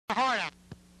heart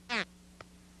out.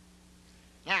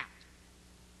 Now,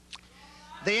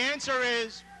 the answer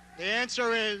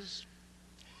is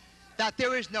that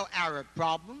there is no Arab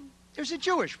problem. There's a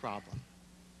Jewish problem.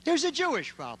 There's a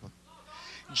Jewish problem.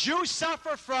 Jews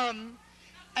suffer from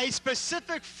a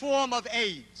specific form of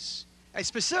AIDS, a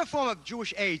specific form of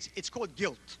Jewish AIDS. It's called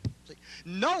guilt.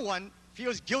 No one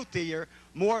feels guiltier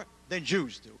more than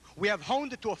Jews do. We have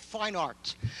honed it to a fine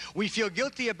art. We feel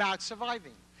guilty about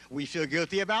surviving. We feel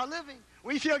guilty about living.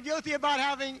 We feel guilty about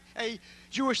having a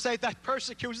Jewish state that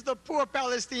persecutes the poor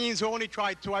Palestinians who only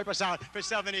tried to wipe us out for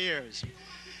 70 years.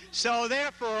 So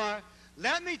therefore,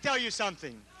 let me tell you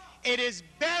something. It is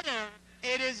better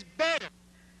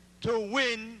to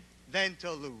win than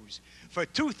to lose. For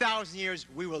 2,000 years,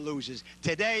 we were losers.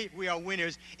 Today, we are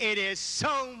winners. It is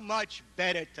so much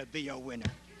better to be a winner.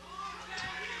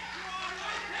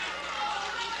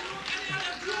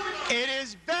 It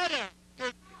is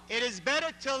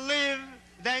better to live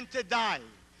than to die.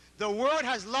 The world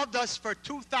has loved us for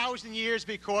 2,000 years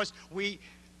because we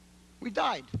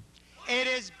died. It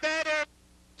is better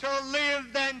to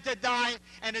live than to die,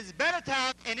 and it's better to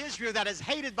have an Israel that is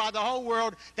hated by the whole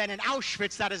world than an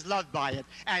Auschwitz that is loved by it.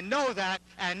 And know that,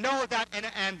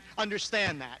 and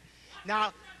understand that.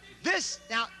 Now, this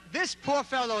poor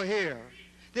fellow here,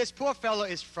 this poor fellow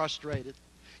is frustrated.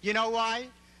 You know why?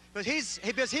 Because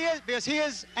he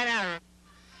is an Arab.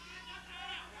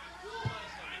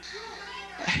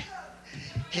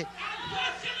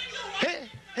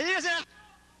 He isn't.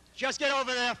 Just get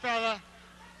over there, fella.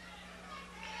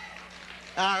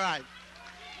 All right.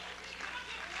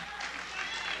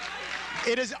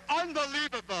 It is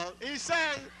unbelievable. He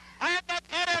says, I'm not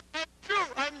Arab,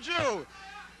 I'm Jew.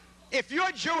 If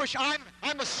you're Jewish,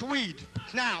 I'm a Swede.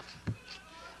 Now,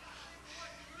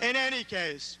 in any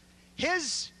case,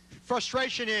 his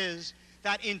frustration is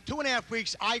that in 2.5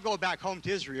 weeks, I go back home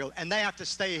to Israel, and they have to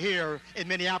stay here in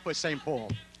Minneapolis, St. Paul.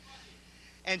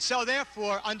 And so,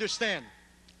 therefore, understand,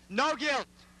 no guilt,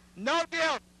 no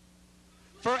guilt.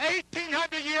 For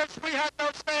 1,800 years, we had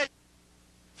no state.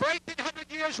 For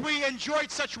 1,800 years, we enjoyed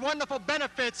such wonderful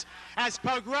benefits as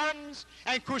pogroms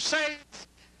and crusades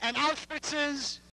and Auschwitzes